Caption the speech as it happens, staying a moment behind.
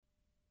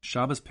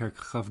Shabbos Perek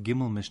Chav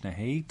Gimel Mishnah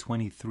Hey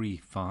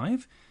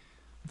 23:5,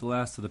 the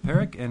last of the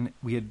Perek, and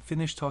we had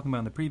finished talking about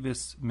in the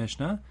previous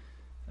Mishnah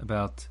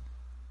about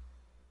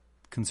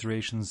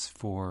considerations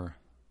for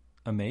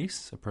a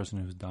mace, a person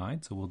who's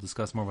died. So we'll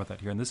discuss more about that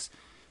here in this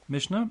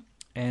Mishnah.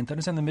 And to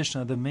understand the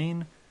Mishnah, the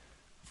main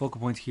focal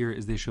point here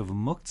is the issue of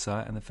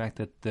muktzah and the fact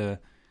that the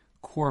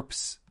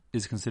corpse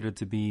is considered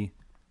to be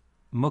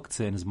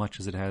muktzah in as much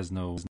as it has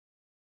no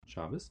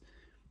Shabbos.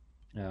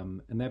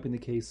 And that being the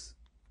case,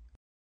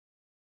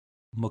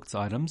 muktzah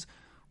items,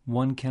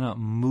 one cannot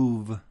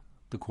move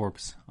the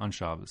corpse on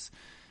Shabbos.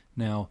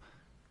 Now,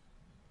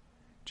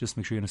 just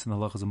make sure you understand the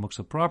halachas of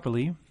muktzah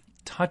properly.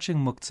 Touching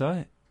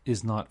muktzah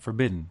is not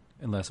forbidden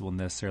unless it will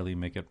necessarily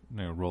make it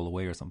roll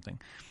away or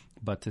something.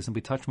 But to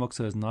simply touch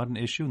muktzah is not an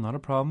issue, not a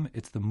problem.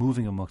 It's the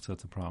moving of muktzah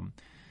that's a problem.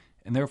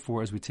 And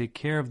therefore, as we take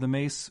care of the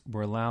mace,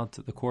 we're allowed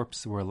to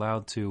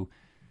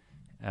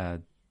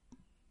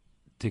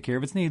take care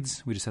of its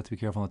needs. We just have to be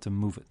careful not to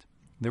move it.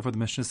 Therefore, the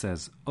Mishnah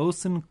says,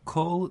 Osin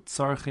kol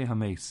tzarche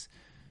hameis.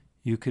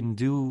 You can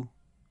do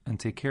and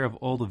take care of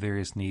all the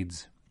various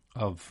needs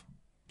of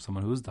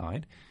someone who has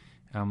died.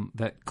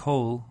 That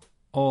kol,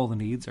 all the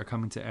needs, are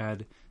coming to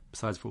add,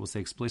 besides what we'll say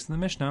explicit in the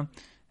Mishnah,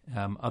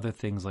 other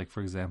things like,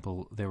 for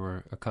example, they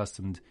were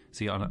accustomed,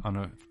 on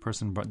a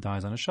person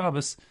dies on a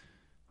Shabbos,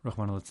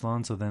 Rachmana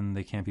litzlan, so then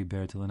they can't be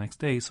buried till the next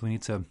day. So we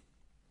need to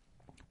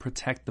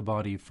protect the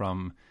body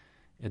from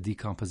a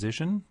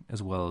decomposition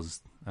as well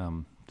as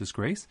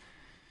disgrace.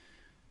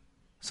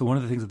 So one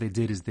of the things that they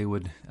did is they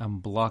would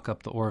block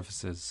up the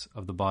orifices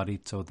of the body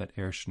so that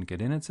air shouldn't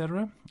get in,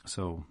 etc.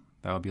 So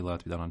that would be allowed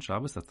to be done on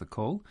Shabbos. That's the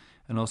kol.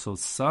 And also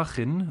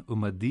sachin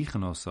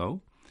umadichin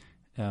also.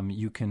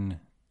 You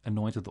can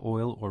anoint with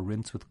oil or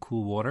rinse with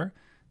cool water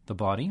the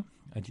body.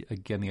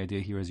 Again, the idea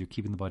here is you're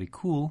keeping the body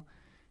cool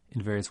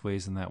in various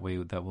ways, and that way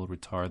that will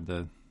retard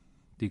the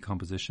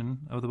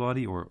decomposition of the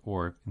body,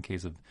 or in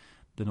case of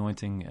the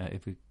anointing,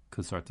 if it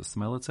could start to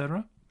smell,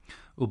 etc.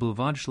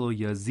 Ubelvad shlo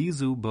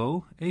yazizu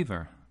bo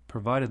aver,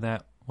 provided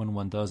that when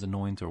one does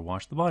anoint or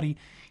wash the body,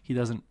 he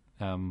doesn't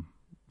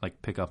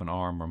pick up an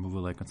arm or move a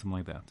leg or something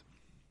like that.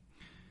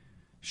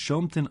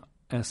 Shomtin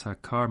es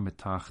hakar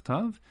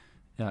metachtav.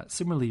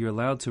 Similarly, you're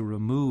allowed to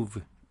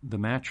remove the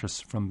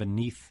mattress from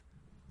beneath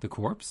the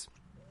corpse.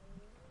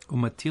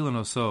 Umatilan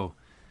oso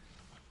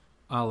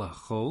ala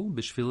chol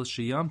b'shvil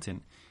sheyamtin.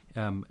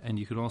 And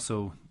you can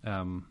also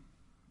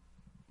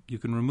you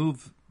can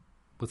remove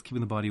what's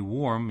keeping the body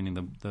warm, meaning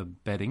the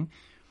bedding,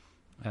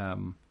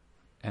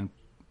 and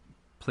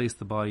place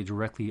the body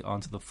directly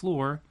onto the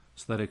floor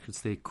so that it could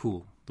stay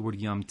cool. The word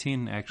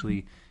yamtin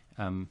actually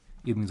either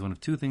means one of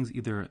two things.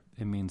 Either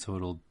it means so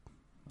it'll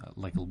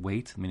like a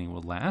weight, meaning it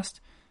will last,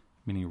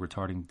 meaning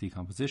retarding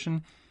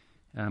decomposition.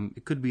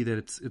 It could be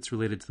that it's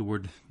related to the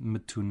word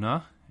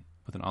metuna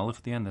with an aleph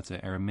at the end. That's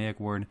an Aramaic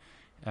word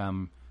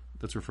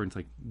that's referring to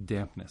like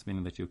dampness,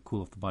 meaning that you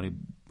cool off the body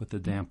with the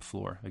damp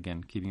floor.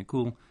 Again, keeping it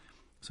cool.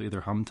 So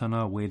either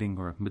hamtana, waiting,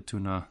 or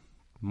mituna,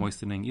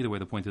 moistening. Either way,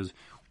 the point is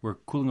we're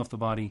cooling off the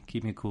body,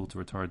 keeping it cool to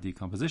retard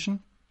decomposition.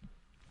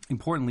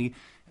 Importantly,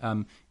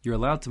 you're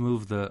allowed to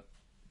move the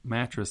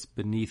mattress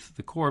beneath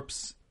the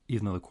corpse,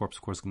 even though the corpse,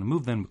 of course, is going to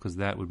move then, because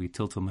that would be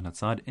tiltul min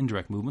hatzad,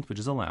 indirect movement, which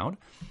is allowed.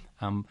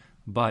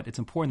 But it's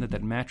important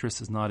that mattress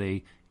is not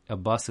a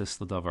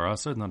basis l'davar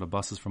asar, not a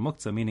basis for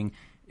muktzah, meaning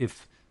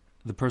if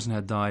the person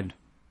had died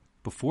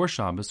before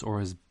Shabbos,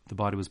 or the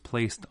body was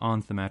placed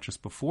onto the mattress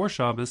before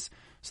Shabbos,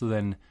 so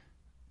then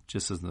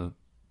just as the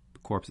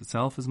corpse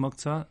itself is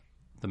muktzah,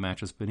 the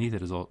mattress beneath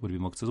it would be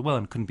muktzah as well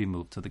and couldn't be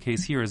moved. So the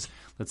case here is,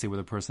 let's say, where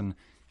the person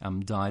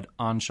died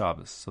on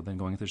Shabbos. So then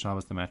going into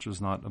Shabbos, the mattress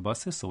is not a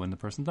basis, so when the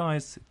person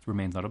dies, it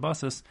remains not a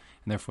basis,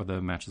 and therefore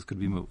the mattress could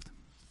be moved.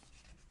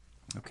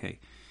 Okay.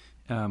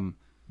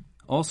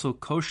 Also,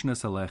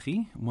 koshnes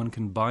alechi, one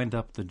can bind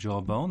up the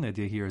jawbone. The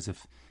idea here is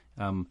if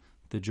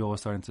the jaw is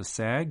starting to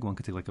sag, one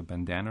could take like a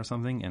bandana or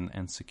something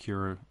and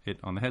secure it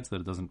on the head so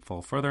that it doesn't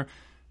fall further.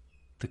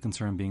 The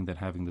concern being that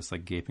having this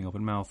like gaping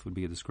open mouth would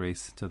be a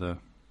disgrace to the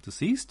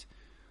deceased.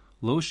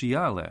 Lo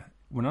shiale,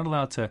 we're not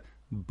allowed to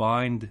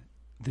bind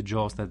the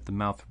jaw so that the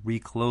mouth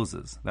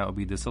recloses. That would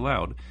be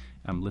disallowed.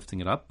 I'm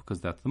lifting it up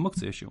because that's the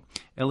muktzah issue.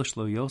 Elish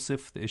lo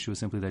yosef, the issue is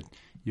simply that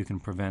you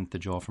can prevent the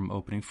jaw from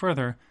opening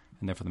further,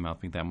 and therefore the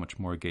mouth being that much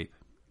more agape.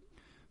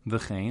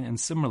 V'chein, and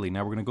similarly, now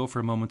we're going to go for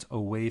a moment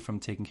away from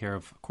taking care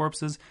of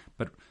corpses,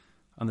 but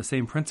on the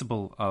same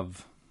principle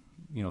of,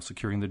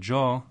 securing the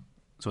jaw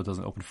so it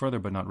doesn't open further,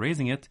 but not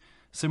raising it.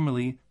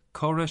 Similarly,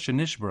 kora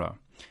shenishbara.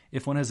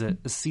 If one has a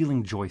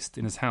ceiling joist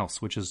in his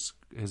house which is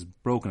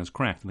broken, is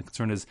cracked, and the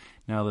concern is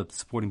now that the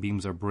supporting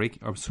beams are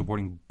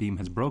supporting beam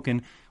has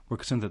broken, we're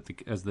concerned that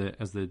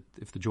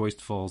if the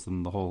joist falls,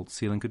 then the whole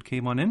ceiling could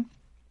cave on in.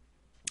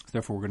 So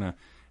therefore, we're going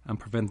to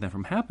prevent that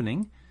from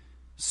happening.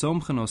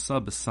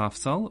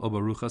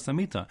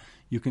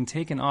 You can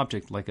take an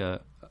object like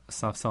a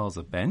safsal as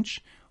a bench,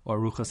 or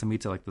a rucha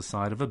samita like the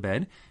side of a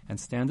bed, and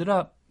stand it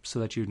up so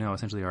that you now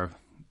essentially are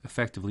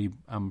effectively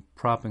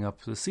propping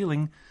up the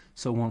ceiling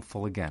so it won't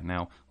fall again.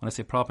 Now, when I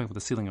say propping up the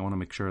ceiling, I want to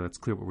make sure that's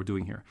clear what we're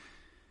doing here.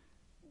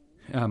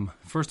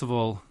 First of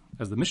all,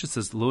 as the Mishnah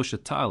says, lo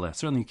sheta'ale,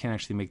 certainly you can't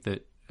actually make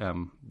the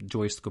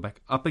joist go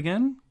back up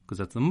again, because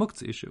that's the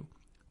muktzah issue.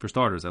 For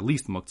starters, at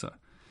least muktzah.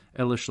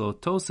 Elishlo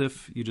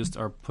tosif, you just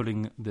are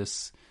putting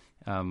this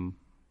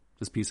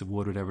this piece of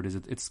wood, whatever it is.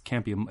 It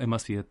can't be. It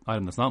must be an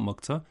item that's not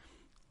muktzah,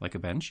 like a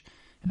bench.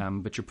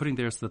 But you're putting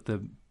there so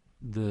that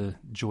the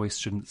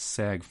joist shouldn't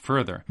sag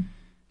further,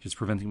 just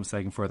preventing it from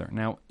sagging further.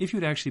 Now, if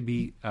you'd actually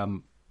be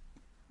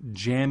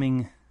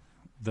jamming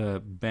the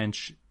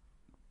bench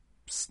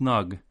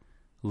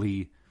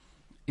snugly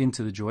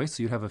into the joist,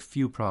 so you'd have a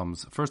few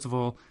problems. First of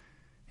all,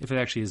 if it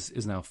actually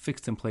is now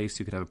fixed in place,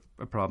 you could have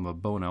a problem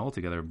of bona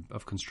altogether,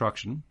 of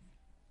construction.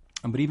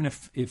 But even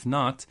if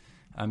not,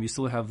 you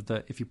still have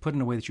if you put it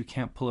in a way that you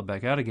can't pull it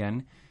back out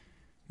again,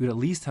 you would at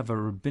least have a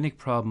rabbinic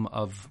problem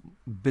of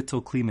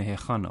bittul kli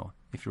mehechano.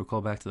 If you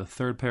recall back to the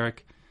third parak,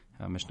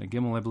 Mishnah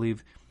Gimel, I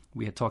believe,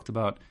 we had talked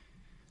about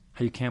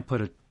how you can't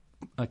put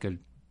a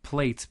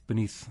plate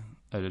beneath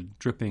a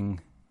dripping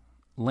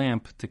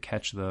lamp to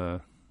catch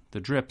the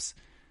drips,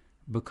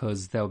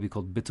 because that would be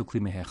called bittul kli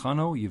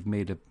mehechano. You've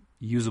made a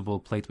usable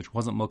plate which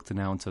wasn't mukta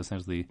now into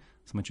essentially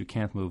something you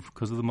can't move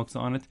because of the mukta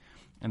on it,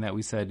 and that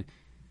we said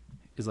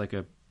is like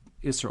a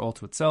isser all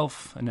to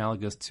itself,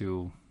 analogous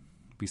to,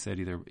 we said,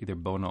 either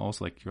bona,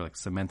 also like you're like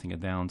cementing it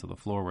down to the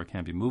floor where it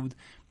can't be moved,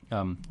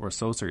 or a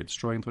sosa, you're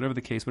destroying it. Whatever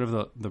the case,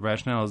 whatever the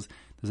rationale is,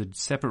 there's a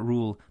separate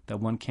rule that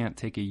one can't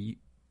take a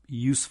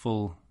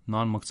useful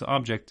non-mukta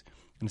object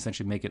and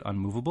essentially make it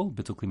unmovable,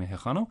 bittul kli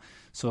mehechano.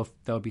 So if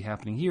that would be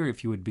happening here,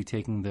 if you would be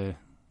taking the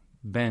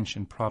bench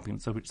and propping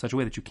it in such a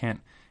way that you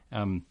can't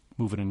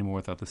move it anymore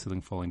without the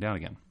ceiling falling down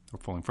again or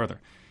falling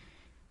further.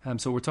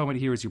 So what we're talking about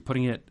here is you're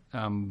putting it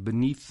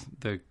beneath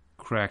the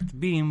cracked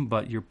beam,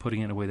 but you're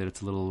putting it in a way that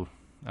it's a little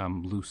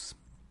loose.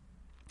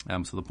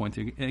 So the point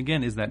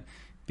again is that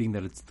being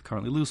that it's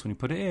currently loose, when you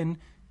put it in,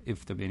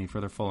 if there be any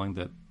further falling,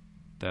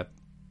 that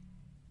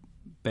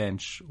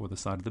bench or the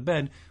side of the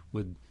bed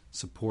would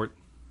support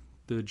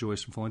the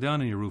joist from falling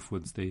down, and your roof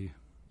would stay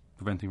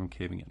preventing from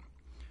caving in.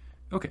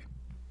 Okay,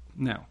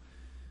 now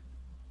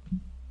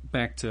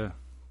back to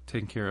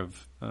taking care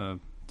of a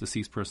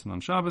deceased person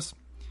on Shabbos.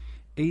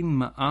 Ein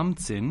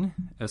ma'amtzin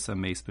es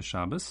ha-meis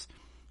b'Shabbos.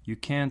 You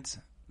can't.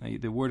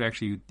 The word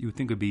actually you would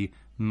think would be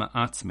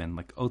ma'atzmen,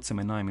 like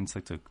otzem enai means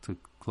like to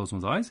close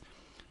one's eyes.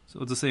 So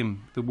it's the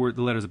same. The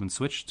letters have been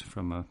switched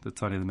from the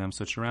Tanya and the Mem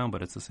switched around,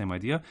 but it's the same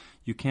idea.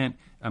 You can't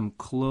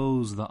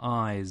close the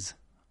eyes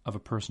of a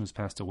person who's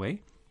passed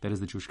away. That is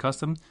the Jewish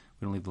custom.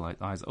 We don't leave the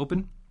eyes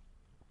open.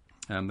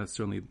 That's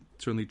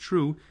certainly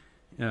true.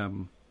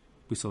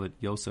 We saw that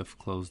Yosef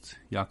closed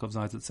Yaakov's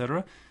eyes,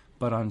 etc.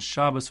 But on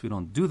Shabbos, we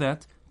don't do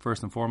that.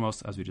 First and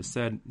foremost, as we just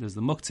said, there's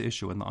the muktzah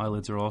issue, and the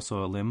eyelids are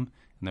also a limb,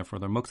 and therefore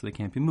they're muktzah, they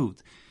can't be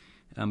moved.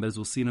 But as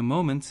we'll see in a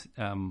moment,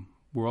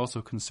 we're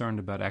also concerned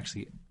about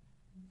actually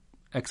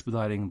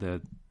expediting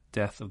the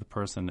death of the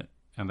person,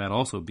 and that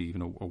also be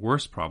even a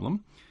worse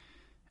problem,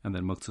 and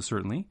then muktzah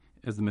certainly,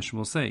 as the Mishnah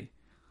will say.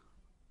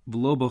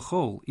 V'lo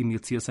b'chol im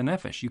yitzias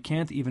hanefesh. You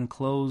can't even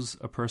close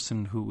a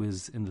person who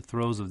is in the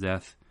throes of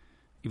death,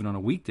 even on a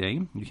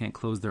weekday. You can't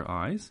close their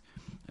eyes,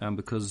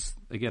 because,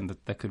 again,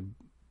 that could...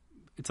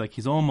 It's like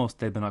he's almost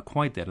dead, but not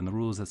quite dead. And the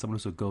rule is that someone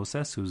who's a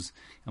goses, whose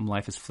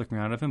life is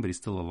flickering out of him, but he's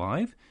still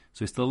alive. So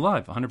he's still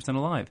alive, 100%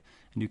 alive.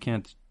 And you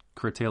can't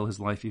curtail his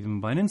life even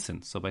by an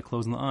instant. So by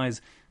closing the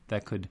eyes,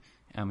 that could,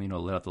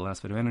 let out the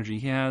last bit of energy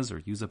he has,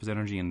 or use up his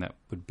energy, and that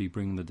would be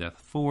bringing the death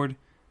forward,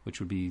 which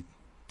would be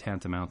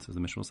tantamount, as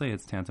the Mishnah will say,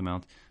 it's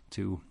tantamount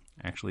to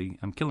actually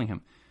killing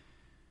him.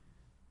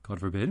 God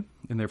forbid.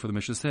 And therefore the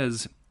Mishnah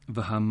says,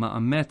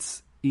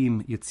 V'hama'ametz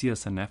im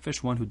yitzias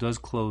hanefesh, one who does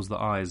close the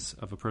eyes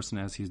of a person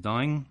as he's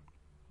dying,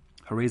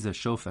 hareza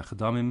shofech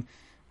damim,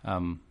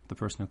 the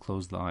person who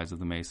closed the eyes of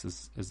the mace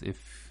is as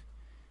if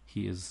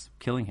he is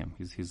killing him.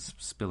 He's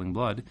spilling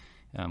blood,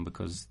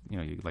 because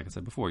like I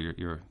said before,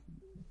 you're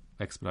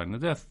expediting the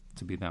death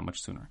to be that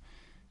much sooner.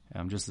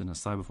 Just as an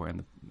aside before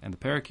and the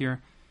parak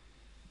here,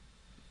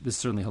 this is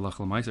certainly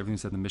halacha l'maisa. Everything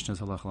said in the Mishnah is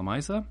halacha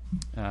l'maisa.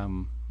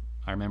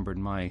 I remember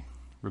in my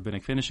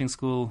rabbinic finishing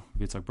school,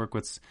 Yitzhak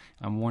Berkowitz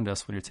warned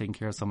us when you're taking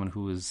care of someone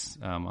who is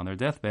on their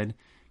deathbed,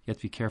 you have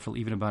to be careful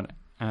even about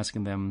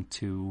asking them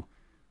to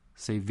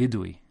say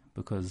vidui,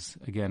 because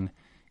again,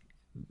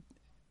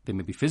 they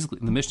may be physically,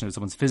 in the Mishnah,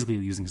 someone's physically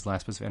using his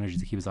last bit of energy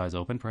to keep his eyes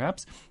open,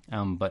 perhaps,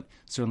 but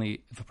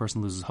certainly if a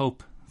person loses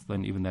hope,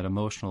 then even that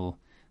emotional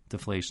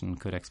deflation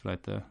could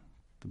expedite the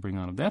bring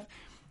on of death.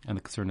 And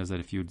the concern is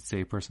that if you would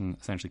say a person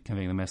essentially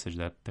conveying the message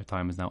that their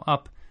time is now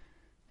up,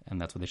 and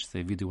that's what they should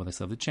say, vidu, while they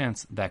still have the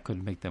chance, that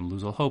could make them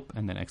lose all hope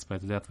and then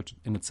expedite the death, which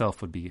in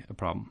itself would be a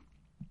problem.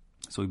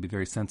 So we'd be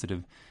very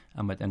sensitive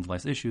at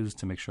end-of-life issues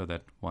to make sure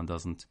that one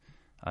doesn't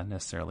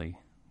necessarily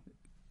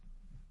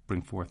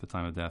bring forth the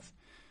time of death,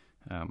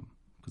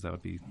 because that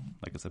would be,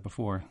 like I said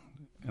before,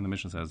 and the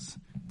Mishnah says,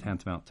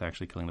 tantamount to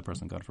actually killing the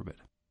person, God forbid.